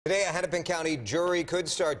Today, a Hennepin County jury could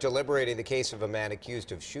start deliberating the case of a man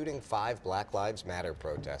accused of shooting 5 Black Lives Matter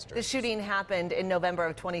protesters. The shooting happened in November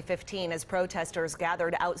of 2015 as protesters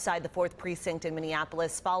gathered outside the 4th Precinct in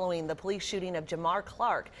Minneapolis following the police shooting of Jamar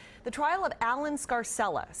Clark. The trial of Alan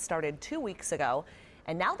Scarsella started 2 weeks ago,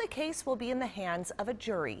 and now the case will be in the hands of a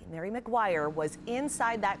jury. Mary McGuire was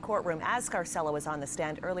inside that courtroom as Scarsella was on the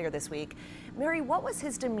stand earlier this week. Mary, what was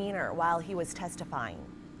his demeanor while he was testifying?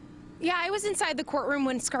 Yeah, I was inside the courtroom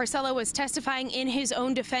when Scarsella was testifying in his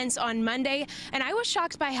own defense on Monday, and I was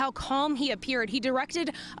shocked by how calm he appeared. He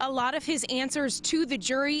directed a lot of his answers to the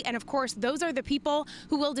jury, and of course, those are the people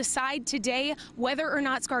who will decide today whether or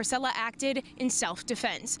not Scarsella acted in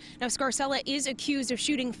self-defense. Now, Scarsella is accused of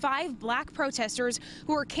shooting 5 black protesters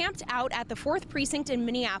who were camped out at the 4th Precinct in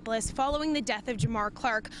Minneapolis following the death of Jamar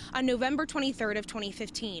Clark on November 23rd of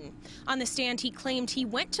 2015. On the stand, he claimed he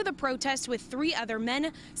went to the protest with 3 other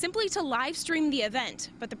men simply to live stream the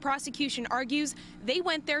event, but the prosecution argues they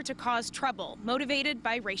went there to cause trouble, motivated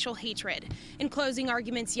by racial hatred. In closing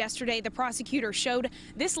arguments yesterday, the prosecutor showed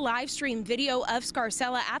this live stream video of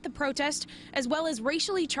Scarsella at the protest, as well as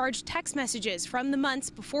racially charged text messages from the months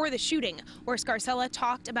before the shooting, where Scarsella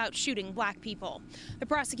talked about shooting black people. The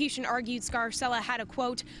prosecution argued Scarsella had a,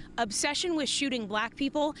 quote, obsession with shooting black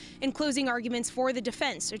people. In closing arguments for the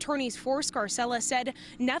defense, attorneys for Scarsella said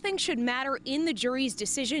nothing should matter in the jury's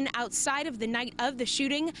decision outside of the night of the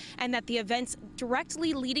shooting, and that the events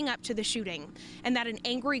directly leading up to the shooting, and that an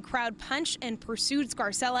angry crowd punched and pursued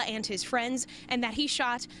Scarsella and his friends, and that he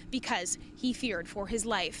shot because he feared for his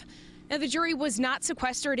life. Now, the jury was not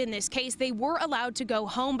sequestered in this case. They were allowed to go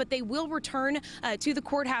home, but they will return to the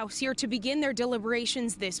courthouse here to begin their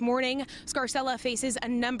deliberations this morning. Scarsella faces a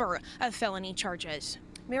number of felony charges.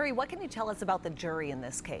 Mary, what can you tell us about the jury in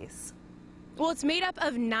this case? Well, it's made up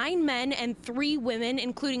of 9 men and 3 women,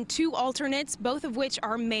 including 2 alternates, both of which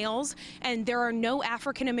are males, and there are no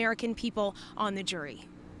African-American people on the jury.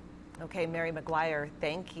 Okay, Mary McGuire,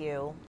 thank you.